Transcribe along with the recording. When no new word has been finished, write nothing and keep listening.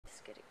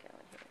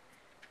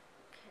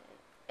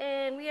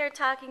and we are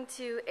talking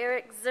to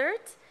Eric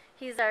Zierdt.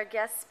 He's our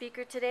guest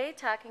speaker today,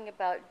 talking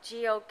about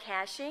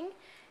geocaching.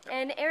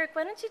 And Eric,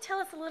 why don't you tell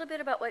us a little bit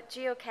about what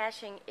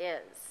geocaching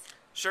is?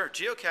 Sure.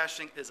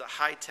 Geocaching is a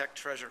high-tech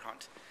treasure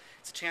hunt.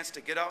 It's a chance to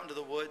get out into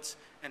the woods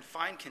and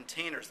find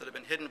containers that have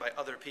been hidden by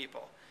other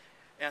people.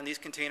 And these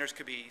containers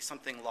could be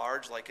something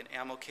large like an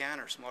ammo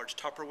can or some large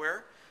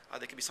Tupperware.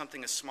 They could be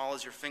something as small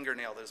as your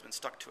fingernail that has been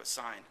stuck to a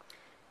sign.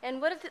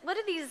 And what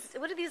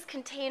do these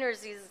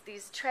containers,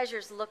 these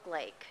treasures look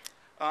like?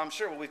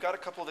 Sure. Well, we've got a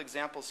couple of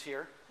examples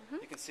here.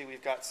 You can see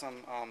we've got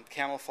some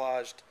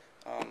camouflaged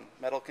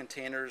metal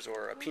containers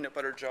or a peanut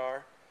butter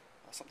jar,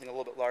 something a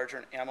little bit larger,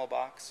 an ammo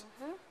box.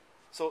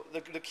 So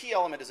the key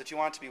element is that you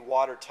want it to be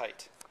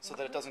watertight so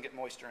that it doesn't get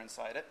moisture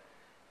inside it.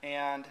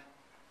 And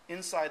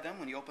inside them,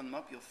 when you open them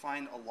up, you'll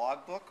find a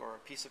logbook or a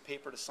piece of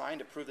paper to sign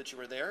to prove that you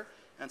were there,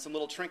 and some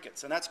little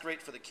trinkets. And that's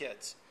great for the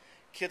kids.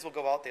 Kids will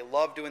go out, they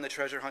love doing the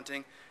treasure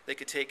hunting. They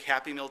could take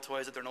Happy Meal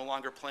toys that they're no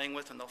longer playing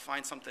with and they'll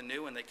find something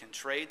new and they can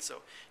trade.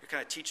 So you're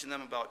kind of teaching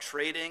them about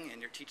trading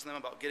and you're teaching them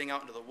about getting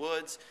out into the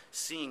woods,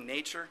 seeing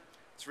nature.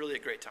 It's really a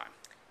great time.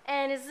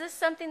 And is this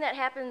something that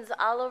happens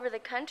all over the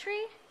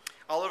country?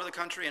 All over the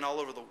country and all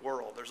over the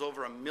world. There's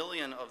over 1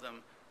 million of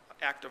them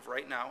active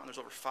right now, and there's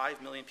over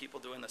 5 million people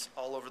doing this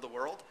all over the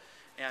world.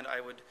 And I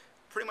would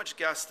pretty much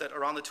guess that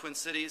around the Twin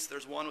Cities,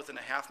 there's one within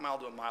a half mile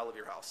to a mile of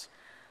your house.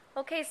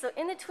 Okay, so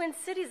in the Twin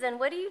Cities, then,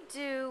 what do you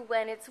do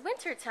when it's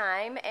winter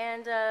time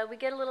and we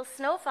get a little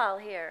snowfall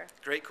here?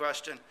 Great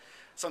question.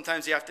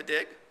 Sometimes you have to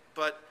dig,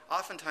 but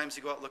oftentimes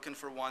you go out looking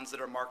for ones that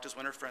are marked as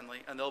winter friendly,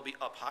 and they'll be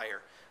up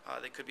higher.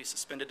 They could be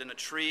suspended in a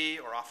tree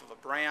or off of a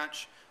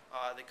branch.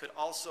 They could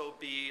also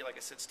be, like I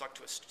said, stuck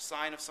to a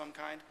sign of some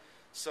kind.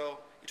 So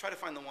you try to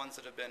find the ones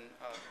that have been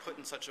put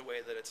in such a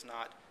way that it's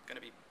not going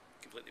to be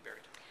completely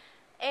buried.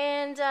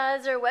 And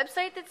is there a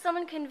website that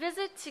someone can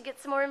visit to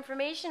get some more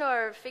information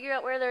or figure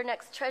out where their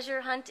next treasure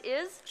hunt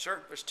is?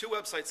 Sure. There's 2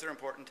 websites that are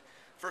important.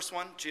 First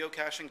one,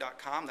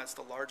 Geocaching.com. That's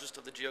the largest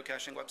of the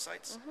geocaching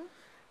websites.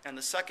 And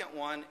the second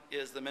one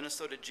is the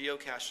Minnesota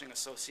Geocaching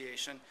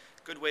Association.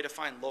 Good way to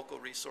find local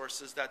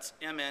resources. That's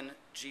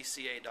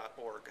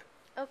mngca.org.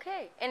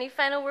 Okay. Any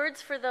final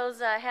words for those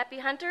happy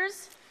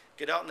hunters?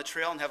 Get out on the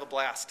trail and have a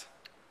blast.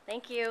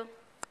 Thank you.